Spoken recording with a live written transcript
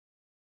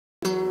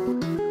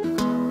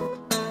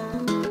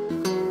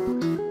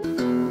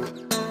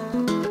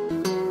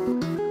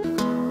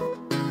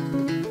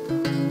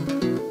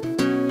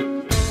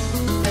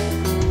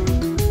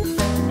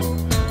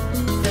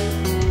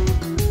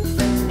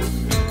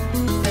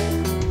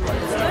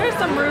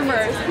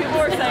Stars. People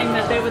were saying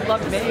that they would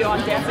love to see you on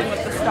Dancing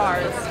with the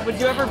Stars. Would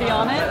you ever be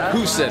on it?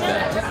 Who said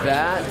that?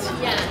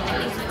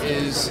 That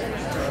is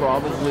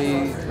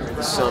probably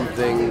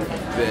something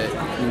that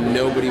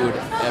nobody would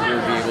ever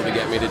be able to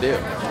get me to do.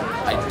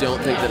 I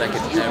don't think that I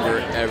could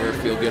ever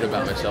feel good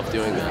about myself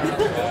doing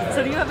that.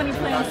 So do you have any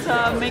plans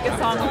to make a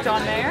song with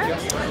John Mayer?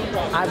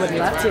 I would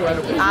love to.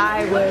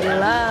 I would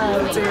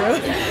love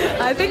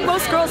to. I think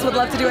most girls would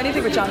love to do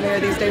anything with John Mayer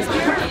these days.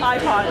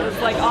 iPod was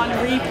like on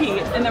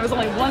repeat and there was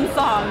only one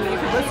song that you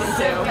could listen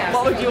to.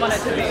 What would you want it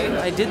to be?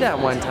 I did that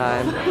one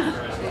time.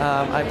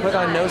 I put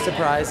on No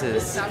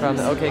Surprises from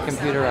the OK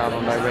Computer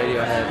album by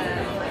Radiohead.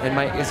 And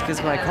it's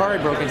because my car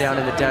had broken down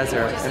in the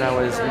desert and I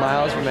was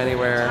miles from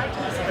anywhere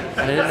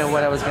and I didn't know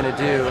what I was going to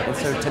do. And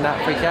so to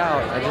not freak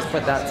out, I just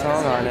put that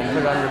song on and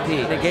put it on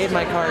repeat. It gave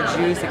my car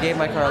juice, it gave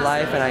my car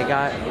life, and I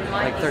got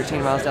like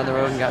 13 miles down the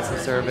road and got some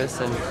service.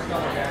 And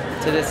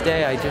to this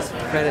day, I just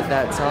credit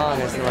that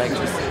song as like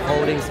just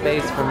holding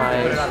space for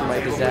my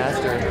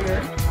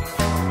disaster.